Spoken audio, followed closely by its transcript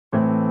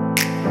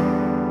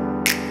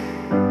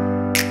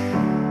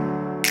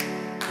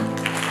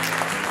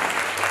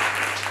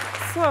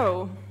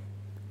So,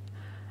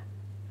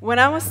 when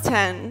I was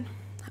 10,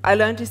 I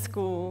learned in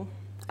school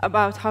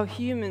about how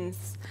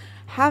humans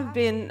have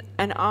been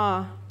and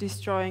are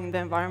destroying the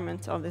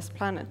environment of this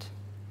planet.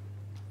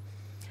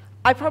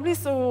 I probably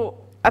saw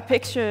a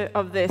picture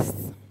of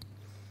this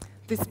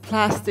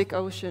plastic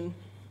ocean.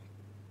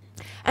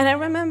 And I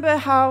remember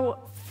how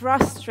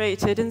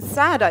frustrated and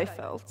sad I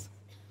felt.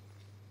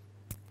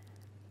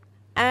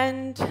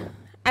 And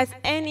as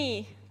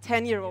any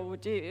 10-year-old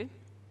would do,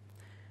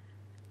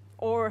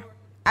 or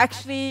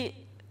actually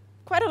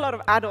quite a lot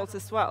of adults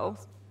as well,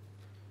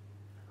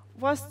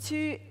 was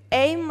to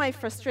aim my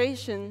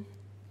frustration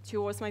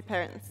towards my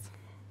parents.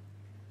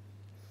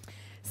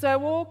 So I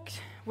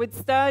walked with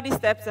 30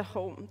 steps to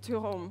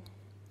home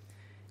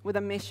with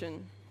a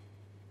mission.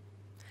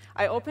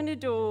 I open the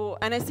door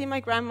and I see my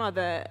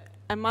grandmother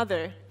and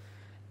mother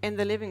in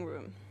the living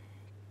room.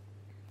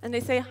 And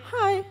they say,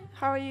 "Hi,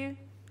 how are you?"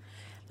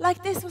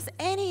 Like this was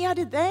any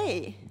other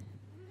day.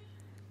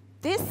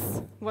 This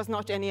was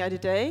not any other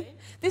day.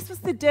 This was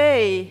the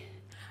day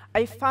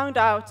I found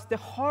out the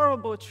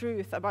horrible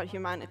truth about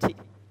humanity.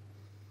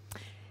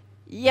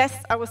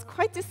 Yes, I was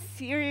quite a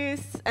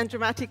serious and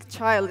dramatic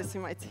child, as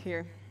you might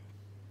hear.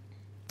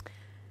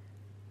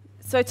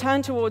 So I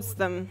turn towards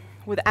them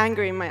with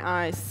anger in my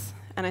eyes,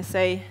 and I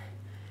say,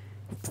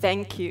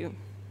 "Thank you."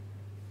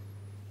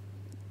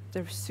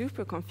 They're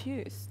super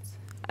confused,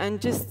 and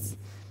just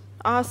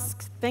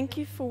ask, "Thank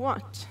you for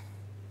what?"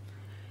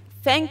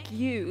 Thank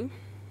you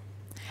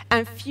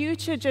and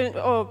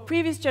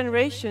previous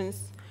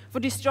generations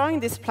for destroying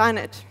this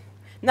planet.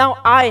 Now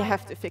I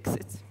have to fix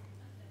it.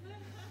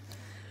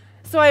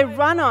 So I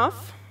run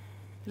off,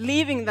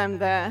 leaving them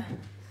there,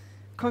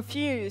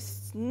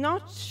 confused,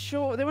 not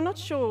sure. They were not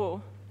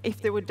sure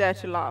if they would dare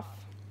to laugh.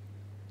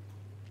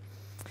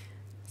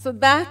 So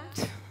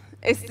that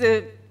is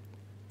the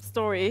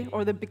story,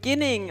 or the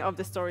beginning of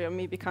the story of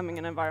me becoming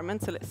an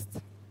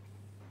environmentalist.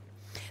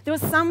 There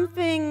was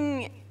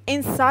something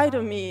inside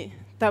of me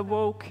that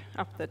woke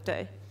up that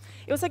day.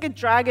 It was like a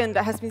dragon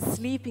that has been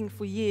sleeping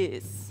for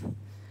years.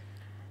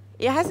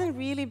 It hasn't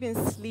really been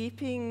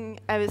sleeping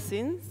ever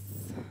since,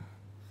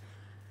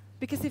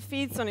 because it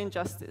feeds on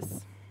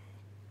injustice.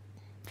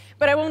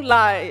 But I won't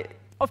lie,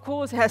 of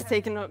course it has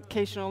taken an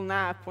occasional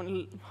nap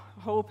when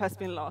hope has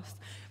been lost.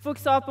 For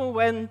example,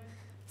 when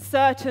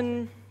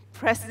certain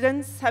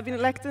presidents have been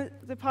elected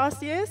the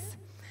past years,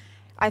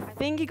 I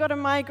think he got a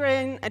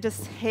migraine and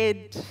just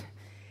hid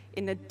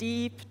in a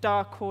deep,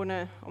 dark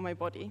corner of my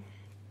body.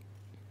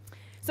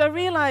 So I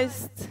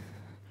realized,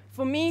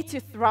 for me to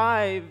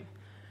thrive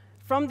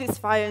from this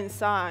fire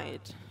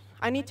inside,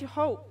 I need to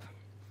hope.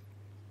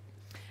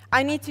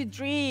 I need to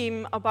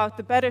dream about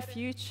the better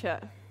future.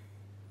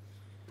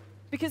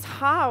 Because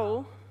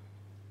how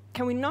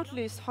can we not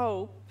lose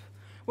hope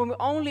when we're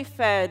only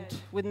fed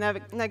with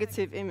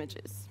negative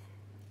images?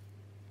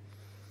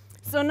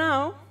 So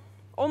now,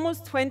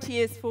 almost 20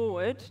 years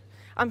forward,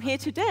 I'm here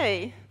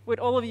today with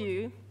all of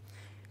you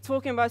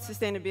talking about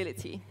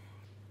sustainability.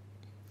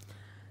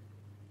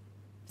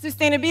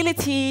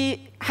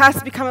 Sustainability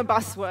has become a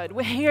buzzword.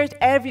 We hear it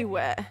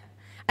everywhere,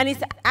 and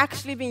it's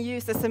actually being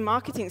used as a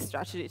marketing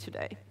strategy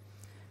today.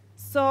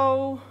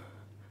 So,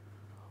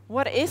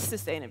 what is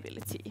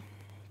sustainability?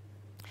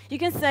 You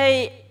can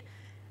say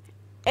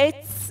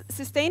it's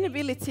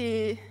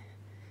sustainability,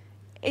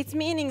 it's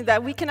meaning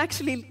that we can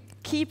actually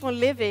keep on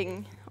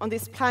living on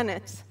this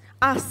planet,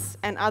 us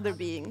and other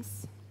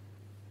beings.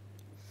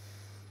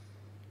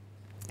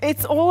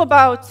 It's all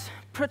about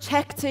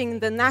protecting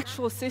the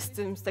natural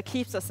systems that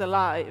keeps us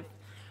alive.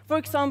 For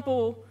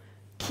example,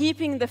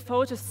 keeping the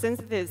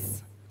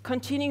photosynthesis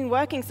continuing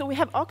working so we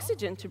have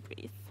oxygen to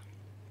breathe.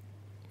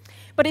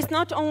 But it's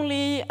not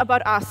only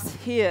about us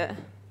here.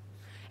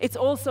 It's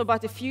also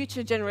about the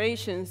future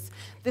generations,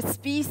 the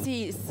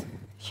species,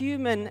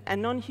 human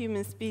and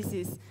non-human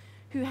species,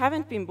 who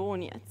haven't been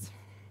born yet.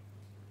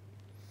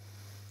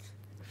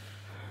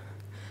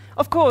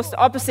 Of course, the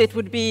opposite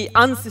would be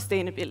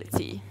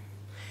unsustainability,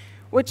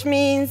 which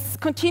means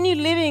continue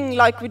living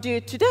like we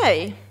do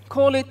today.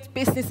 Call it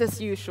business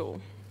as usual.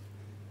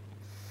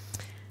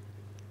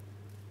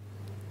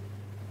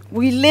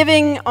 We're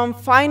living on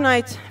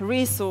finite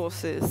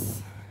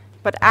resources,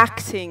 but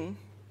acting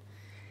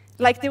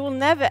like they will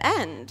never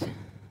end.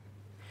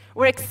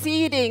 We're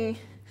exceeding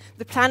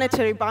the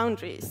planetary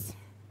boundaries.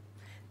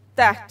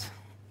 That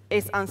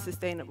is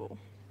unsustainable.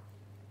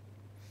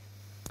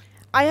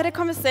 I had a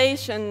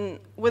conversation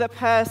with a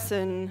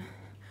person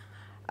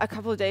a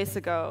couple of days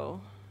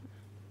ago.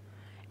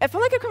 It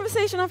felt like a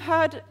conversation I've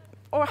heard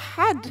or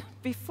had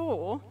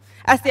before,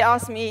 as they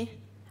asked me,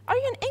 "Are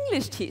you an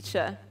English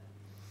teacher?"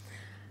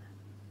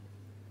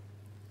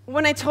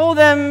 When I told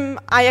them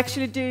I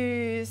actually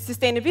do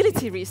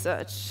sustainability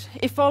research,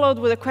 it followed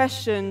with a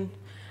question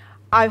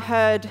I've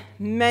heard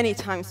many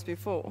times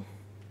before.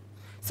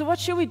 So what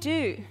should we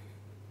do?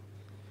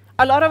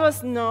 A lot of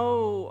us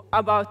know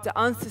about the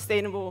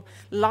unsustainable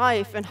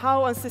life and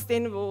how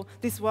unsustainable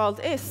this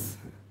world is,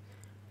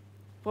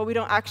 but we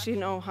don't actually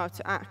know how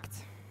to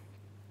act.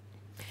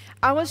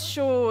 I was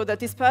sure that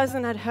this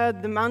person had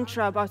heard the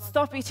mantra about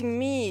stop eating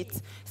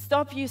meat,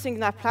 stop using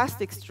that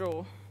plastic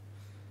straw.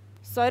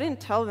 So I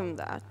didn't tell them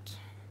that.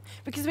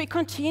 Because we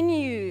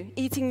continue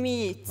eating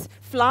meat,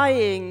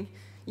 flying,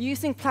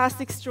 using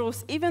plastic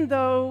straws, even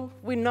though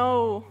we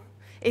know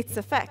its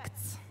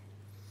effects.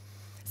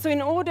 So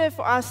in order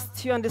for us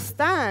to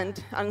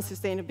understand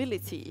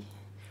unsustainability,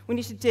 we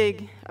need to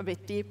dig a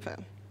bit deeper.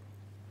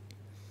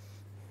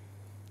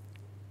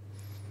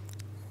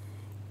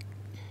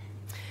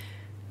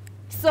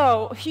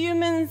 So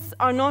humans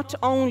are not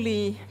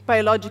only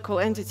biological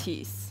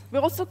entities,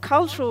 we're also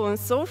cultural and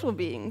social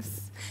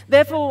beings.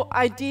 Therefore,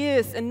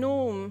 ideas and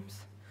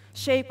norms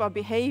shape our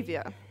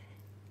behavior.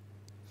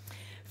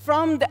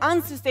 From the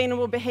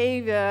unsustainable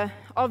behavior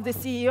of the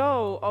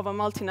CEO of a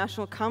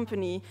multinational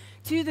company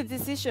to the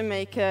decision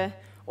maker,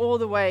 all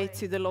the way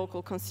to the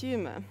local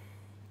consumer.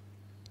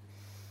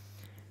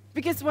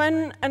 Because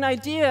when an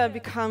idea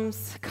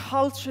becomes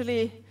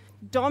culturally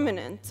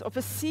dominant, or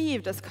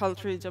perceived as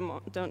culturally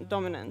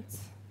dominant,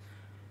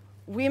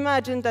 we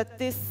imagine that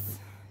this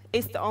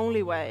is the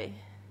only way.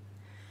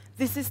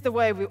 This is the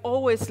way we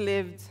always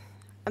lived,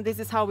 and this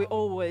is how we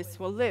always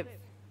will live.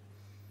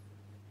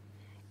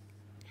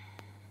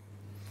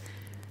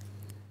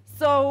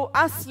 So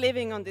us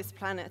living on this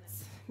planet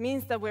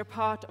means that we're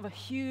part of a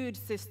huge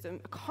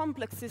system, a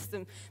complex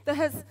system that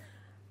has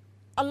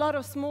a lot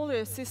of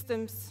smaller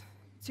systems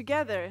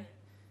together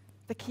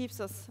that keeps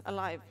us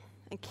alive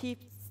and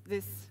keeps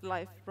this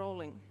life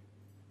rolling.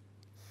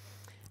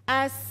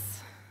 As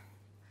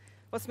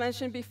was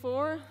mentioned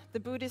before, the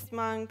Buddhist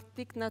monk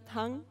Thich Nhat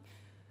Hanh,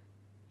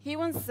 he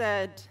once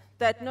said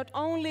that not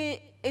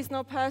only is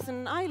no person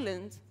an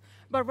island,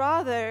 but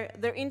rather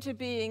their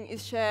interbeing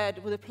is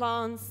shared with the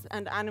plants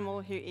and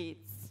animal he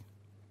eats.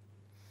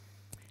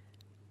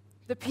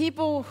 The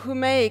people who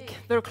make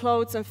their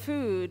clothes and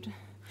food,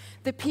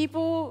 the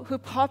people who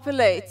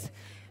populate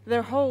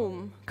their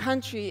home,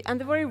 country, and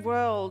the very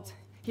world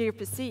he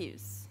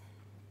perceives.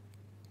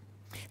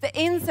 The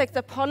insects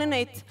that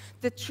pollinate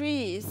the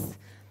trees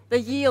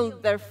that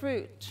yield their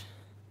fruit,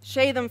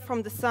 shade them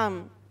from the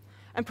sun,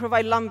 and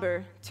provide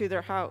lumber to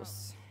their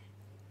house.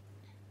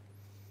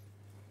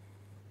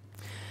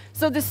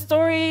 So the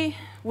story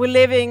we're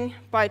living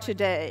by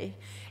today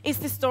is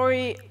the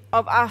story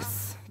of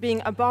us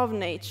being above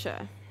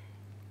nature.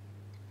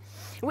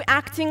 We're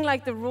acting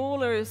like the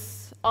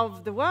rulers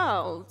of the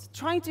world,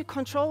 trying to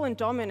control and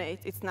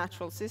dominate its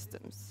natural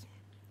systems.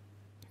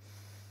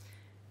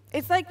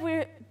 It's like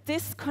we're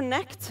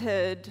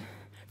disconnected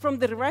from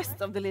the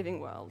rest of the living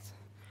world.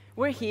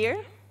 We're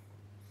here,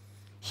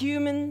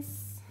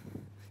 humans,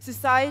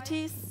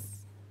 societies,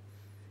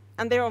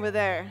 and they're over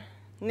there,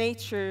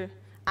 nature,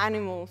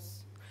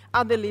 animals,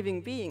 other living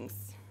beings.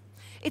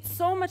 It's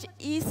so much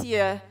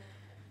easier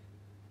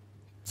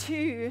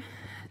to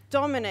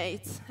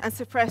dominate and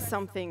suppress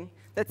something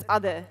that's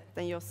other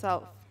than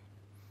yourself.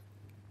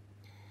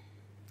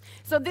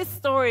 So this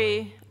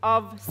story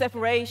of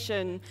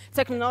separation,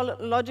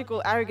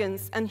 technological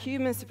arrogance, and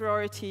human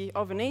superiority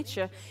over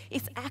nature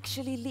is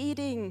actually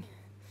leading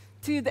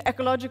to the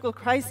ecological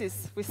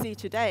crisis we see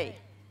today.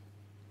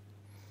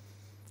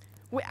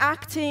 We're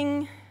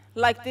acting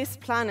like this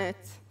planet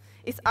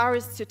is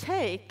ours to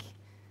take,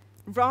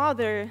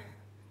 rather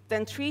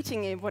than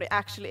treating it what it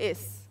actually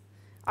is,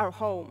 our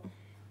home.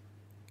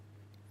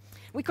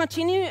 We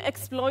continue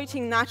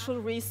exploiting natural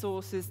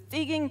resources,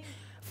 digging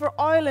for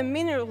oil and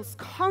minerals,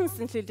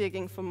 constantly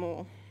digging for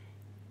more.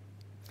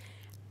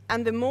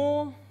 And the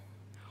more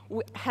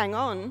we hang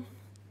on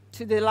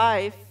to the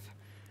life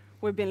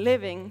we've been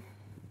living,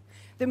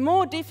 the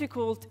more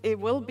difficult it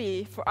will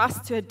be for us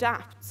to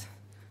adapt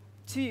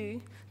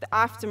to the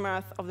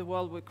aftermath of the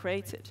world we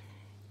created.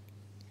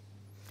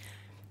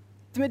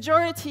 The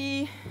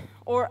majority,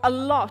 or a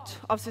lot,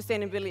 of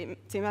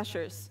sustainability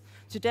measures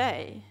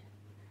today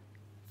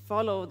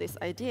follow this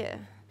idea,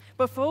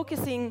 but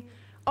focusing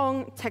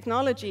on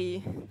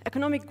technology,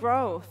 economic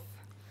growth,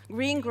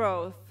 green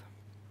growth,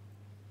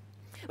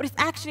 but it's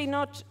actually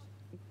not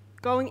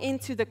going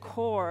into the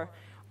core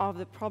of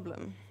the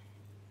problem.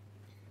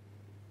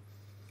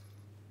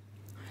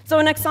 So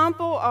an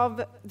example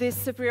of this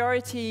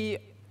superiority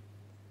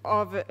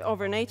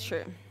over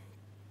nature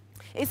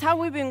is how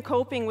we've been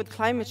coping with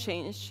climate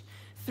change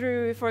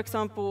through, for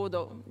example,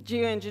 the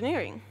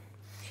geoengineering.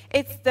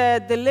 It's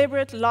the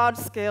deliberate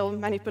large-scale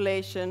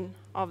manipulation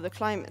of the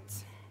climate.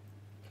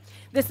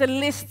 There's a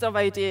list of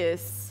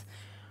ideas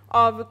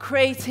of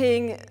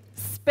creating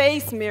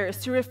space mirrors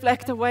to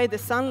reflect away the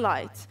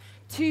sunlight,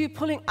 to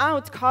pulling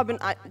out carbon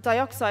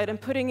dioxide and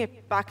putting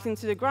it back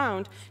into the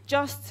ground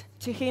just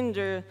to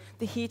hinder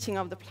the heating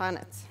of the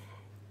planet.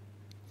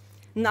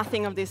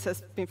 Nothing of this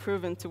has been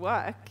proven to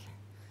work.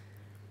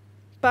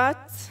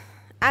 But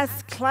as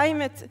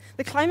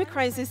the climate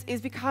crisis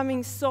is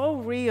becoming so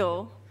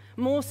real,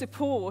 more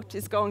support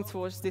is going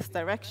towards this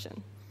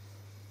direction.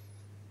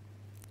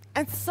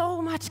 And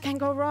so much can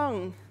go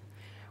wrong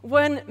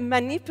when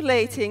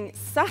manipulating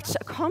such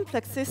a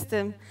complex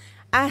system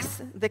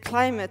as the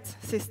climate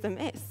system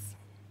is.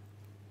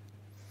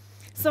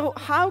 So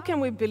how can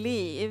we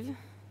believe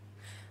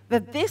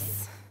that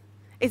this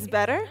is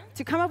better,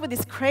 to come up with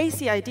these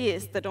crazy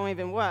ideas that don't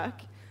even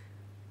work,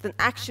 than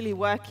actually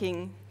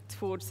working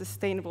towards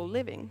sustainable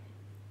living?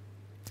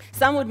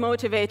 Some would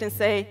motivate and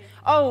say,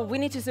 oh, we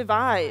need to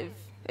survive.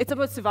 It's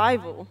about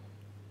survival.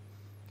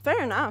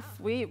 Fair enough,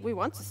 we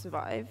want to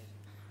survive.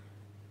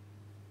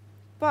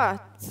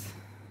 But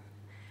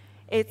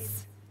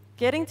it's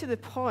getting to the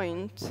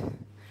point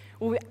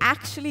where we're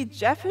actually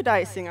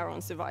jeopardizing our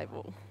own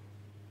survival.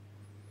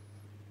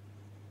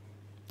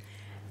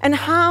 And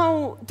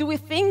how do we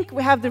think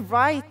we have the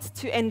right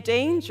to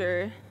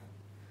endanger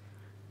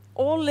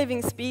all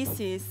living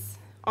species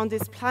on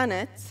this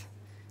planet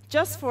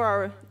just for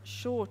our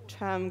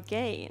short-term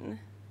gain?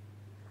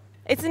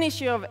 It's an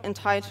issue of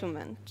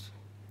entitlement.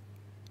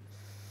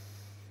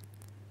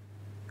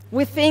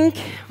 We think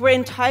we're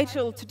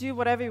entitled to do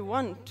whatever we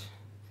want,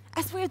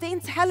 as we're the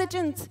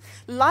intelligent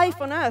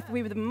life on Earth.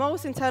 We're the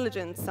most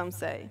intelligent, some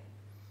say.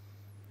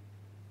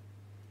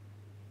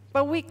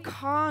 But we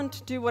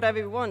can't do whatever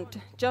we want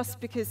just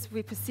because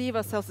we perceive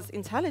ourselves as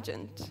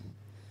intelligent.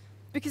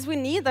 Because we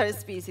need our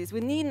species,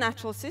 we need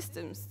natural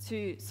systems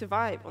to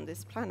survive on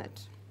this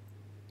planet.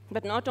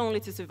 But not only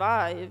to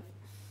survive,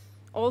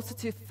 also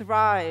to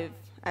thrive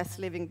as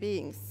living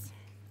beings.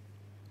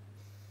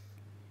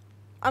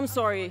 I'm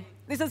sorry,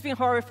 this has been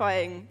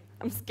horrifying.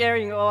 I'm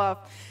scaring you all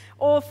up.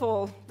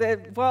 Awful,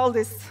 the world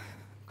is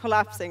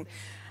collapsing.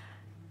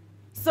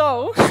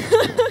 So,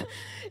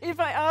 if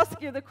I ask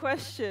you the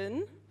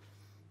question,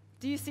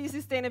 do you see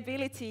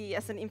sustainability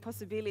as an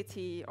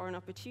impossibility or an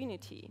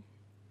opportunity?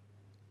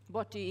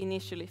 What do you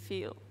initially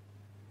feel?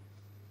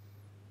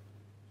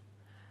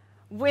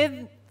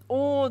 With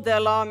all the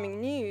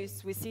alarming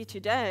news we see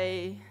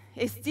today,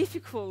 it's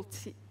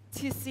difficult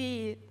to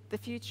see the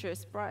future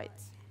as bright.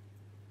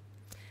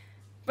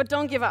 But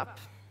don't give up.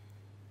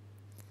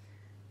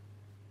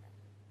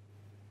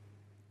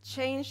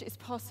 Change is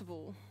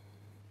possible.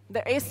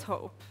 There is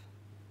hope.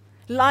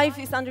 Life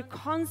is under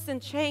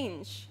constant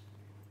change.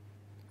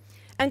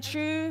 And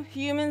true,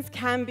 humans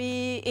can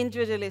be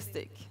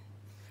individualistic,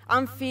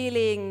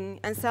 unfeeling,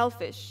 and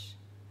selfish.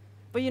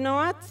 But you know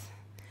what?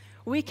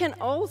 We can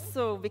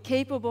also be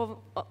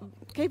capable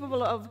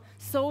of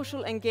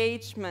social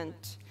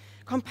engagement,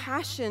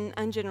 compassion,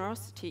 and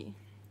generosity.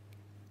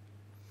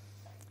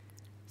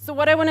 So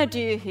what I want to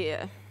do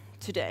here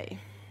today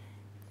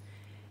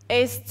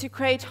is to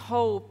create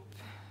hope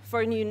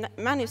for a new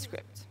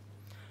manuscript.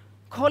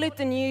 Call it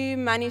the new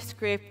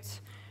manuscript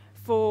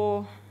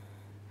for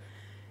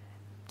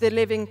the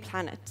living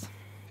planet.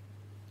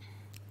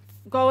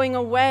 Going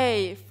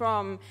away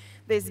from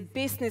this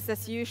business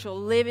as usual,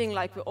 living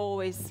like we've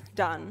always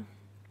done,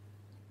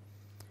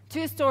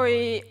 to a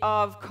story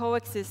of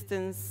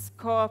coexistence,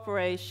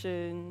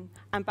 cooperation,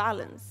 and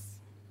balance.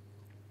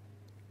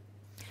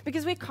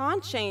 Because we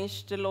can't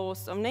change the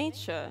laws of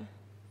nature.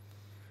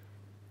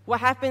 What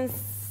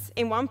happens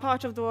in one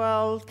part of the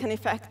world can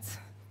affect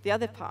the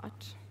other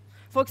part.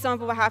 For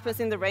example, what happens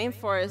in the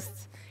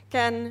rainforest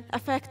can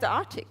affect the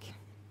Arctic.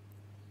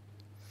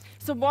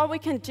 So what we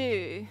can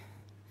do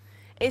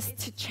is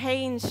to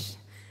change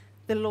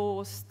the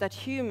laws that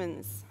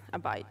humans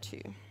abide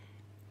to.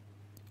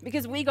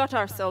 Because we got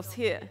ourselves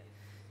here.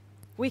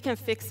 We can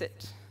fix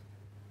it.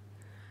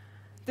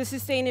 The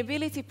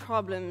sustainability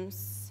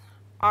problems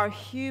are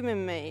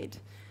human-made,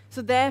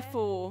 so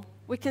therefore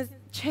we can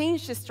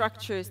change the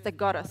structures that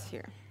got us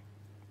here.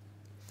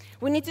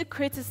 We need to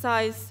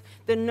criticize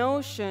the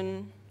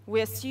notion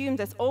we assume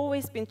that's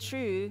always been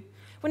true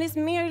when it's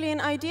merely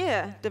an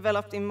idea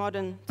developed in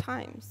modern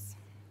times.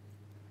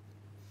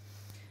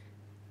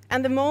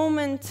 And the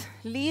moment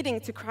leading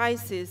to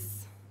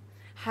crisis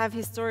have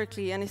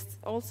historically, and is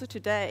also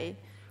today,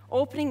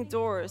 opening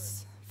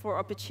doors for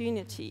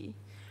opportunity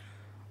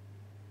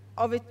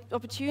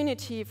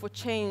for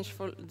change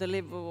for the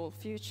livable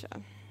future.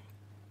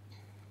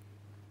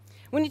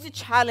 We need to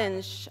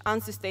challenge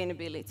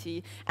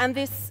unsustainability and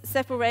this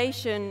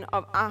separation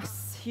of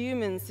us,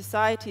 humans,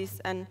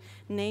 societies, and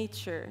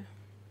nature.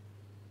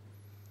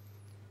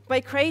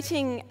 By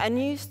creating a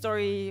new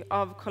story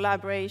of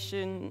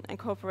collaboration and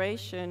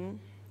cooperation,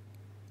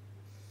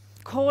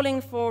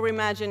 calling for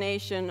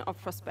reimagination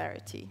of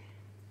prosperity,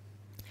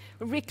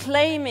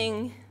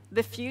 reclaiming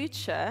the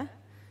future,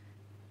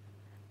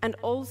 and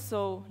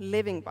also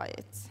living by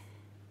it.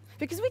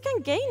 Because we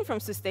can gain from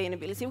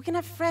sustainability. We can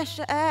have fresh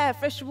air,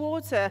 fresh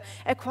water,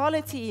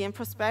 equality, and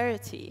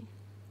prosperity.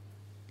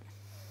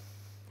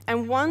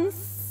 And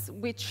once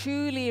we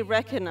truly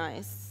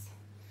recognize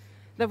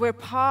that we're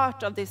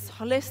part of these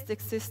holistic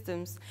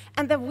systems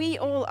and that we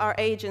all are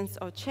agents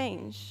of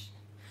change,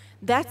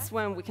 that's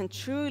when we can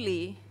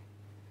truly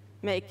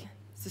make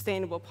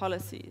sustainable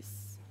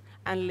policies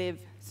and live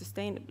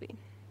sustainably.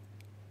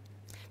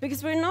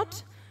 Because we're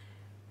not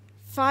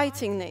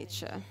fighting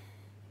nature.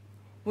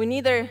 We're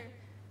neither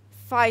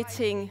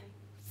fighting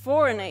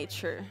for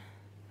nature,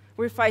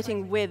 we're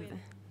fighting with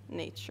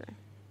nature.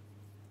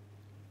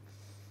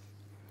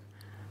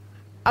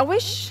 I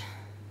wish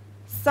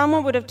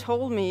someone would have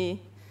told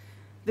me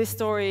this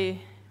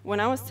story when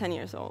I was 10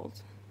 years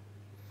old.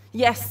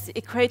 Yes,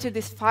 it created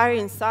this fire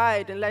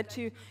inside and led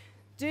to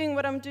doing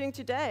what I'm doing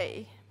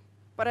today,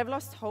 but I've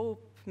lost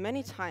hope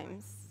many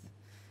times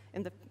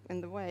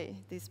in the way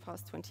these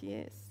past 20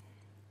 years.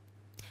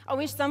 I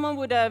wish someone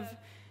would have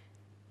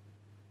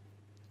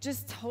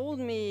just told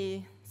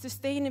me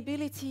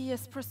sustainability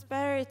is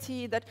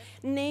prosperity, that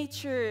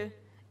nature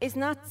is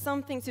not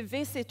something to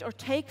visit or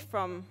take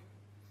from,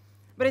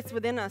 but it's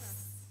within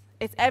us.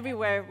 It's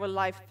everywhere where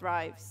life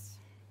thrives.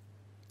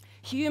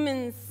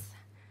 Humans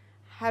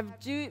have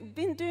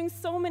been doing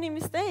so many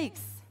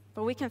mistakes,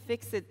 but we can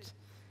fix it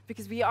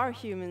because we are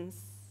humans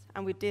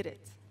and we did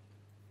it.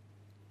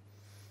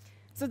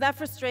 So that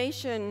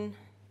frustration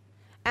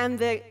and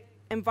the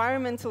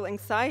environmental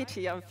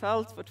anxiety I've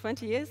felt for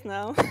 20 years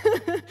now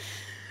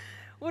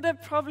would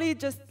have probably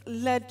just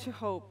led to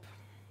hope.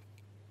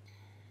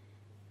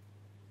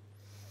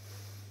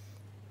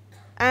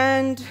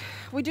 And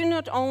we do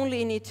not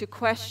only need to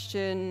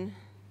question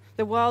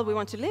the world we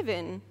want to live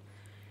in,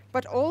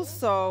 but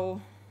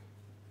also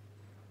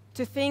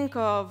to think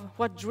of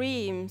what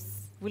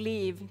dreams we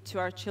leave to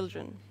our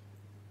children.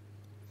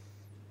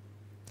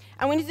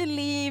 And we need to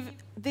leave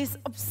this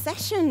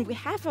obsession we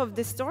have of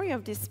the story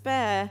of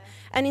despair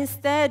and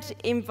instead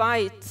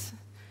invite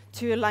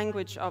to a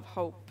language of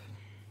hope.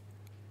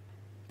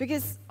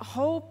 Because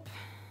hope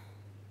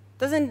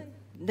doesn't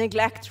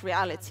neglect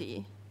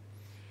reality.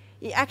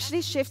 It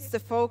actually shifts the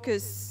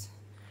focus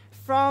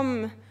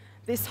from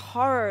this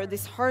horror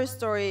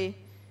story,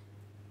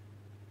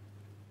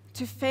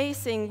 to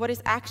facing what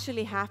is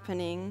actually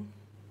happening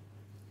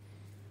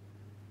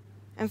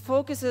and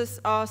focuses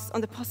us on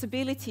the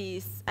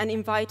possibilities and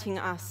inviting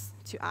us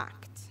to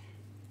act.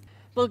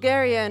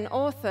 Bulgarian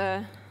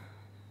author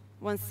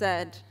once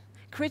said,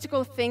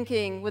 "Critical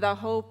thinking without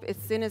hope is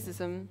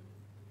cynicism,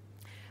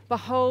 but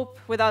hope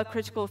without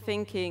critical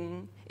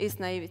thinking is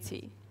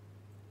naivety."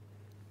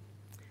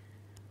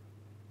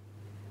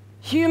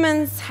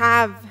 Humans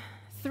have,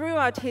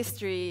 throughout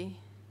history,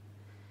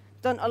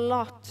 done a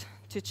lot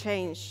to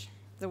change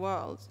the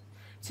world,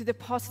 to the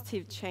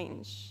positive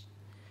change.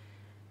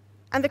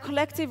 And the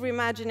collective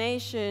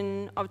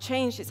reimagination of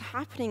change is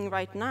happening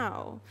right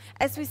now,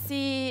 as we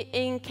see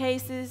in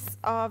cases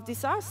of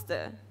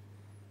disaster.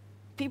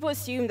 People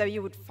assume that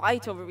you would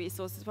fight over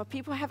resources, but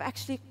people have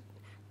actually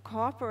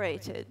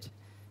cooperated,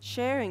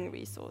 sharing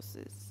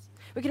resources.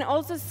 We can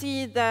also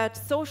see that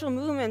social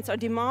movements are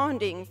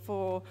demanding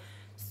for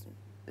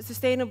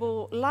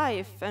sustainable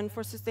life and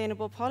for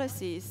sustainable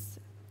policies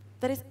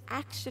that is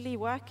actually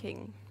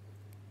working.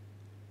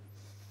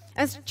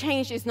 And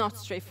change is not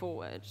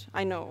straightforward,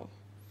 I know.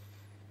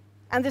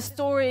 And the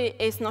story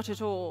is not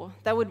at all.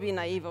 That would be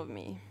naive of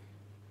me.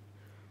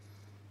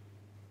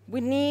 We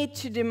need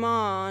to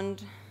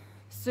demand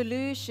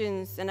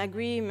solutions and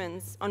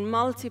agreements on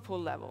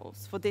multiple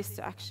levels for this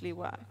to actually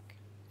work.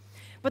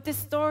 But the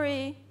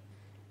story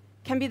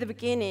can be the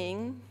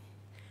beginning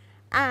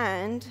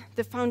and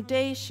the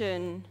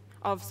foundation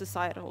of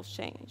societal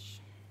change.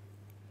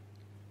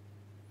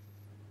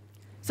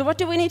 So what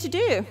do we need to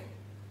do?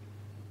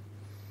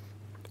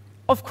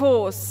 Of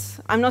course,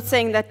 I'm not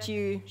saying that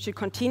you should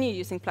continue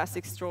using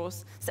plastic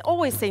straws. So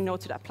always say no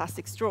to that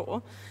plastic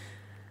straw.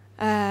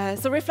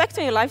 So reflect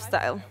on your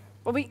lifestyle.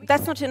 But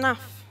that's not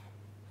enough.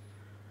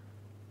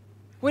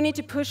 We need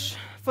to push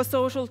for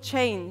social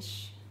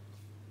change.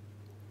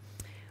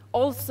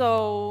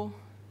 Also,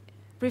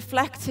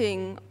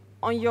 reflecting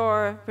on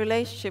your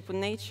relationship with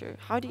nature.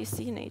 How do you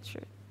see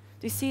nature?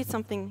 Do you see it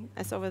something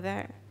as over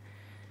there?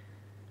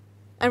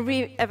 And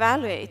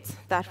re-evaluate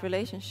that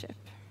relationship.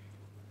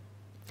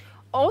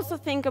 Also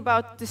think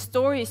about the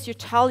stories you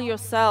tell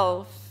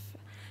yourself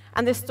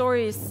and the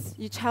stories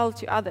you tell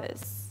to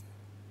others.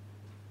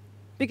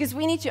 Because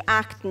we need to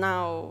act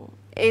now.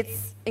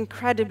 It's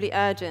incredibly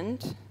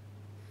urgent.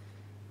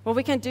 Well,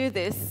 we can do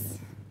this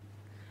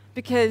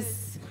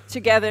because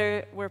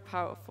together we're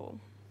powerful.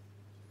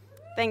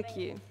 Thank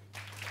you.